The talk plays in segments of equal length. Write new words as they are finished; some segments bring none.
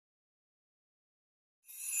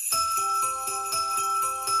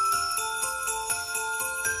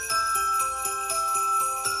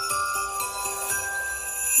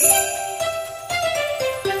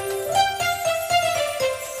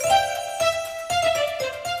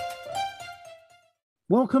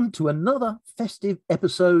Welcome to another festive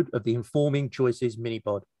episode of the Informing Choices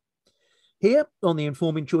mini-pod. Here on the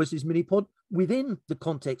Informing Choices mini-pod, within the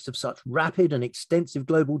context of such rapid and extensive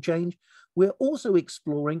global change, we're also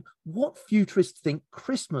exploring what futurists think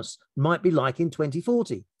Christmas might be like in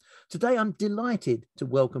 2040. Today, I'm delighted to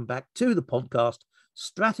welcome back to the podcast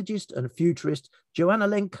strategist and futurist Joana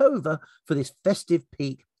Lenkova for this festive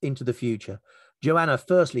peek into the future. Joana,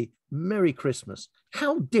 firstly, Merry Christmas.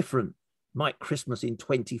 How different might Christmas in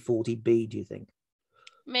 2040 be, do you think?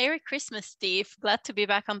 Merry Christmas, Steve. Glad to be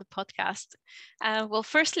back on the podcast. Well,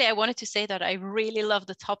 firstly, I wanted to say that I really love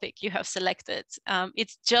the topic you have selected.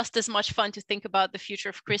 It's just as much fun to think about the future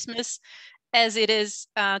of Christmas as it is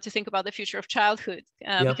to think about the future of childhood,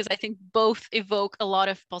 because I think both evoke a lot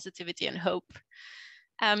of positivity and hope.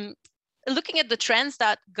 Looking at the trends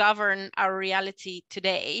that govern our reality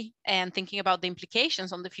today and thinking about the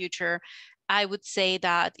implications on the future, I would say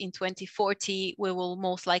that in 2040, we will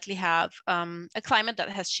most likely have a climate that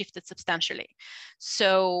has shifted substantially.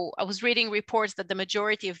 So I was reading reports that the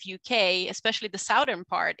majority of UK, especially the southern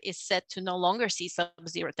part, is set to no longer see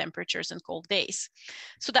sub-zero temperatures and cold days.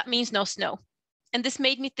 So that means no snow. And this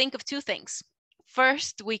made me think of two things.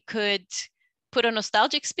 First, we could put a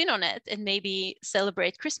nostalgic spin on it and maybe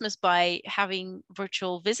celebrate Christmas by having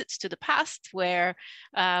virtual visits to the past where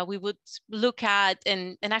we would look at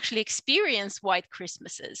and actually experience white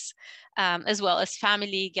Christmases, as well as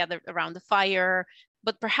family gathered around the fire.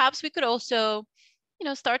 But perhaps we could also,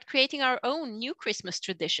 start creating our own new Christmas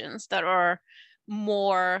traditions that are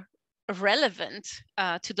more relevant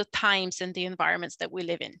to the times and the environments that we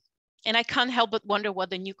live in. And I can't help but wonder what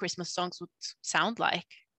the new Christmas songs would sound like,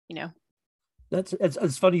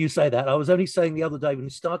 It's funny you say that. I was only saying the other day when we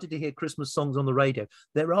started to hear Christmas songs on the radio,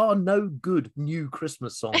 there are no good new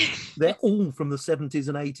Christmas songs. They're all from the 70s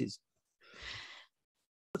and 80s.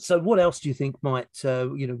 So what else do you think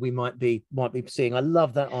we might be seeing? I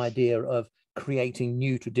love that idea of creating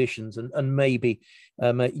new traditions and maybe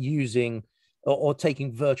using or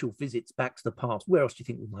taking virtual visits back to the past. Where else do you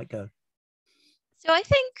think we might go? So I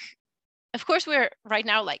think, of course, we're right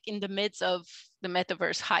now in the midst of the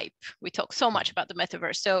metaverse hype. We talk so much about the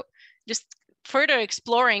metaverse. So just further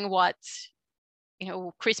exploring what,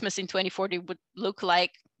 Christmas in 2040 would look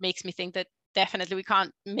like makes me think that definitely we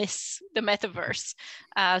can't miss the metaverse.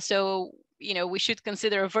 So we should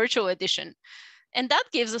consider a virtual edition. And that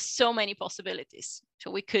gives us so many possibilities. So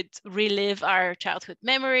we could relive our childhood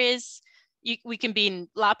memories. We can be in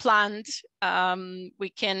Lapland, we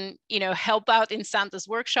can, help out in Santa's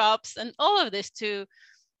workshops, and all of this to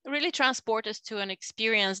really transport us to an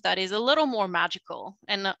experience that is a little more magical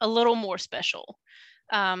and a little more special,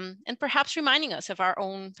 and perhaps reminding us of our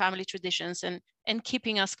own family traditions and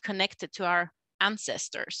keeping us connected to our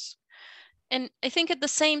ancestors. And I think at the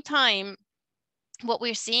same time, what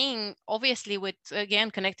we're seeing, obviously, with, again,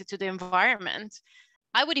 connected to the environment,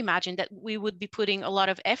 I would imagine that we would be putting a lot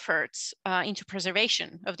of efforts into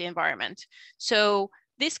preservation of the environment. So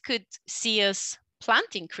this could see us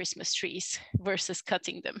planting Christmas trees versus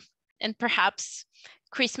cutting them. And perhaps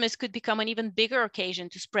Christmas could become an even bigger occasion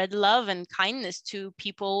to spread love and kindness to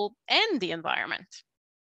people and the environment.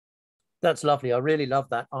 That's lovely. I really love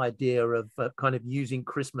that idea of kind of using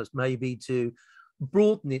Christmas maybe to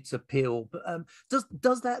broaden its appeal. But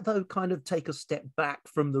does that, though, kind of take a step back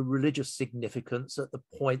from the religious significance at the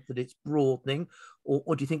point that it's broadening,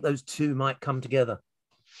 or do you think those two might come together?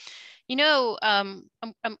 I'm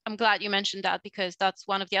glad you mentioned that, because that's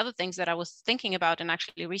one of the other things that I was thinking about and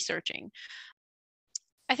actually researching.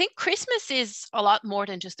 I think Christmas is a lot more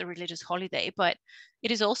than just a religious holiday, but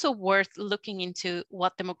it is also worth looking into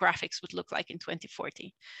what demographics would look like in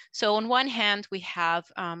 2040. So on one hand, we have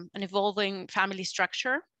an evolving family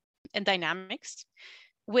structure and dynamics,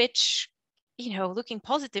 which, looking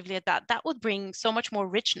positively at that would bring so much more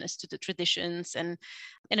richness to the traditions and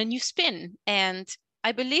a new spin. And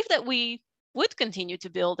I believe that we would continue to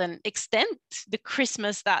build and extend the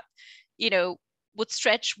Christmas that, would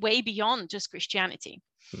stretch way beyond just Christianity.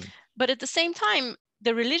 But at the same time,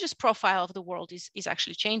 the religious profile of the world is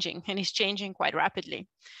actually changing, and is changing quite rapidly.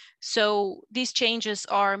 So these changes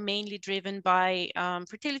are mainly driven by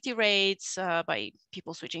fertility rates, by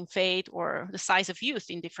people switching faith, or the size of youth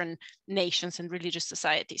in different nations and religious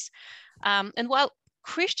societies. And while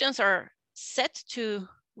Christians are set to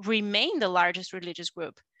remain the largest religious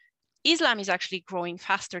group, Islam is actually growing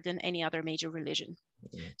faster than any other major religion.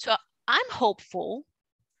 So I'm hopeful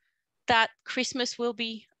that Christmas will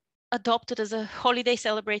be adopted as a holiday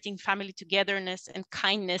celebrating family togetherness and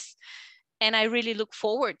kindness. And I really look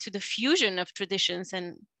forward to the fusion of traditions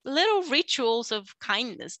and little rituals of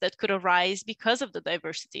kindness that could arise because of the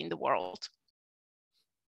diversity in the world.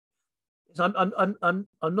 I'm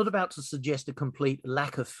not about to suggest a complete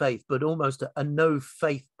lack of faith, but almost a no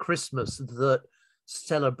faith Christmas that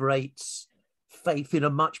celebrates faith in a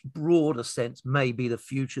much broader sense may be the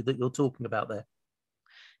future that you're talking about there.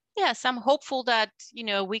 Yes, I'm hopeful that,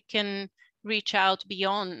 we can reach out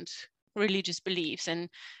beyond religious beliefs and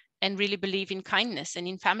really believe in kindness and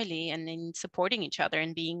in family and in supporting each other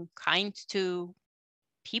and being kind to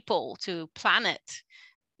people, to planet.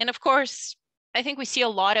 And of course, I think we see a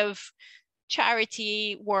lot of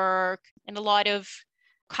charity work and a lot of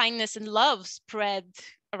kindness and love spread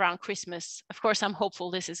around Christmas. Of course, I'm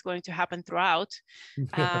hopeful this is going to happen throughout,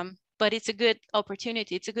 but it's a good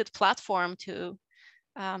opportunity. It's a good platform to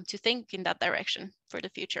think in that direction for the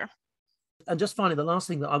future. And just finally, the last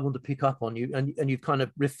thing that I want to pick up on, you, and you've kind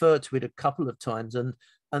of referred to it a couple of times, and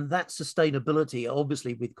that sustainability,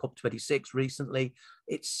 obviously with COP26 recently,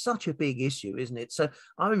 it's such a big issue, isn't it? So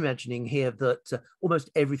I'm imagining here that almost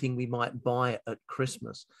everything we might buy at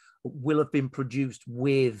Christmas will have been produced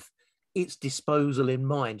with its disposal in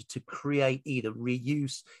mind, to create either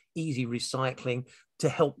reuse, easy recycling, to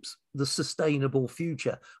help the sustainable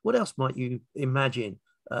future. What else might you imagine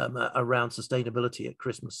around sustainability at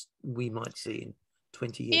Christmas we might see in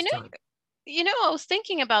 20 years' time? I was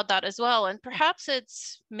thinking about that as well. And perhaps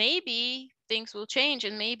maybe things will change,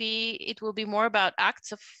 and maybe it will be more about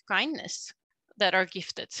acts of kindness that are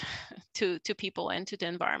gifted to people and to the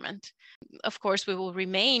environment. Of course, we will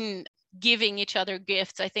remain giving each other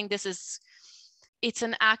gifts. I think it's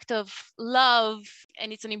an act of love,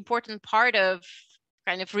 and it's an important part of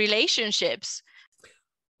kind of relationships.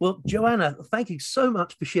 Well, Joanna, thank you so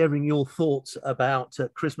much for sharing your thoughts about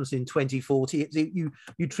Christmas in 2040.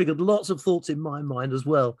 You triggered lots of thoughts in my mind as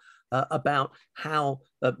well about how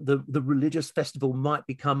the religious festival might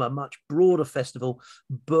become a much broader festival.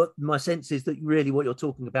 But my sense is that really what you're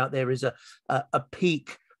talking about there is a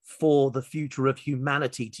peak for the future of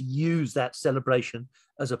humanity, to use that celebration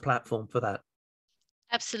as a platform for that.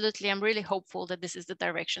 Absolutely. I'm really hopeful that this is the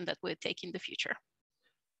direction that we'll take in the future.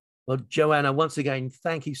 Well, Joanna, once again,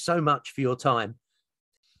 thank you so much for your time.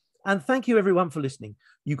 And thank you everyone for listening.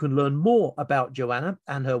 You can learn more about Joanna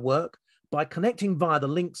and her work by connecting via the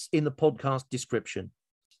links in the podcast description.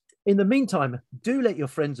 In the meantime, do let your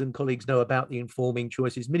friends and colleagues know about the Informing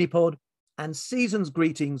Choices mini-pod, and season's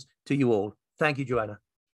greetings to you all. Thank you, Joanna.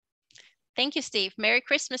 Thank you, Steve. Merry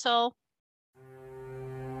Christmas all.